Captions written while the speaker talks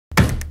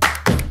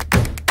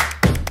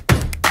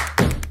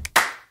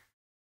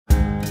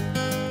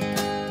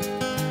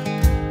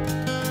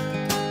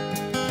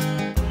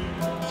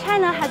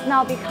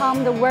now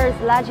become the world's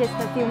largest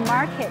film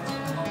market.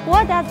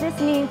 What does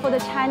this mean for the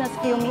China's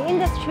film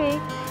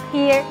industry?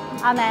 Here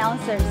are my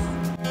answers.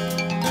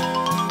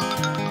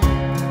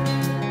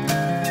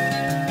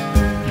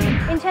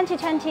 In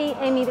 2020,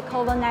 amid the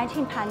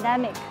COVID-19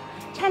 pandemic,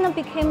 China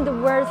became the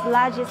world's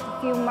largest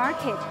film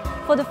market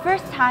for the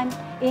first time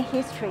in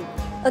history.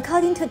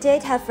 According to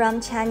data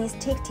from Chinese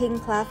ticketing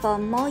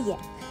platform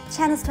Moyan,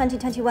 China's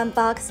 2021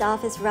 box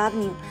office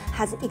revenue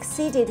has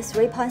exceeded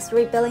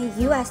 $3.3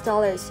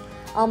 billion,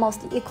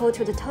 almost equal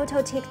to the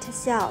total ticket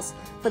sales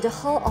for the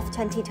whole of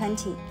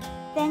 2020.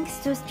 Thanks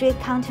to strict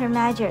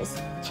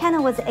countermeasures,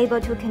 China was able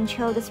to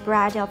control the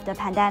spread of the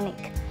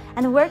pandemic,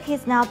 and work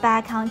is now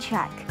back on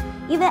track.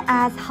 Even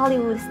as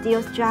Hollywood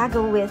still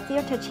struggles with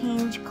theater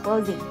chains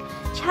closing,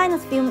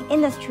 China's film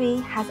industry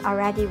has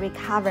already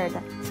recovered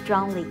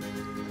strongly.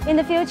 In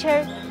the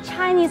future,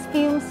 Chinese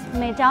films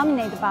may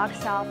dominate the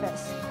box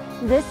office.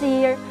 This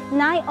year,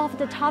 9 of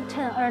the top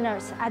 10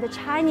 earners at the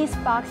Chinese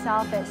box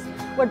office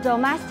were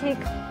domestic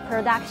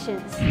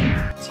productions.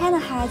 China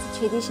has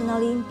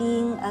traditionally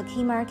been a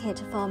key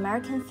market for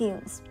American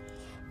films,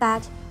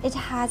 but it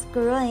has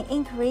grown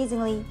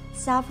increasingly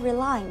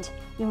self-reliant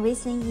in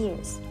recent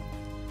years,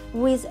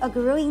 with a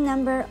growing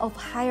number of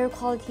higher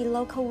quality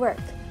local work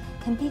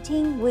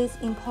competing with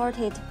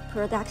imported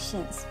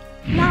productions.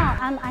 Now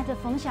I'm at the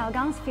Feng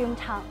Xiaogang's film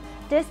town.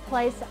 This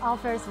place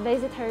offers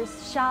visitors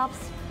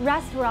shops,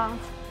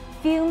 restaurants,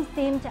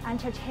 film-themed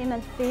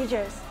entertainment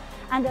features,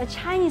 and a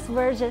Chinese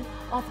version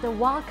of the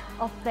Walk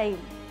of Fame.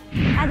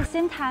 At the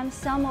same time,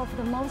 some of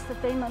the most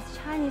famous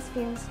Chinese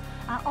films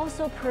are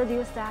also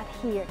produced at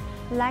here,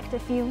 like the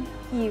film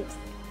Youth.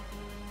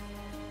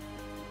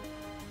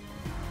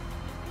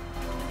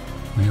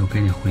 没有给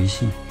你回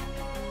信，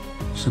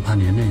是怕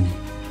连累你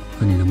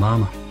和你的妈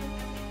妈，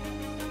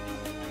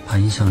怕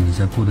影响你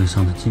在部队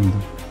上的进步。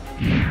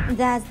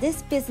 Does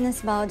this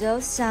business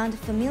model sound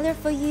familiar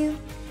for you?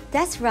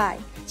 That's right,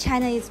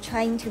 China is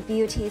trying to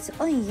build its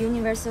own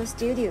Universal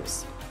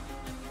Studios.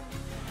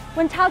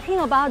 When talking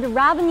about the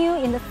revenue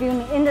in the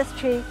film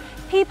industry,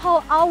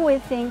 people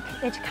always think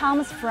it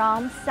comes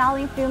from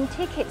selling film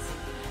tickets.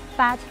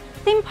 But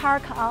theme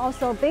parks are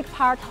also a big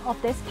part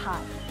of this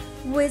pie.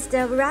 With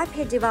the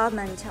rapid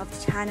development of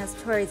China's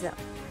tourism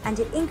and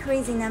the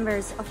increasing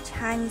numbers of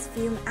Chinese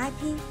film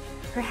IP,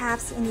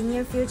 perhaps in the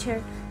near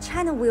future,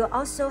 China will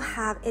also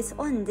have its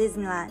own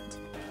Disneyland.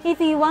 If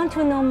you want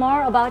to know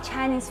more about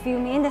Chinese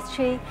film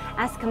industry,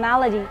 ask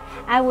Melody.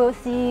 I will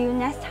see you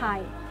next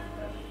time.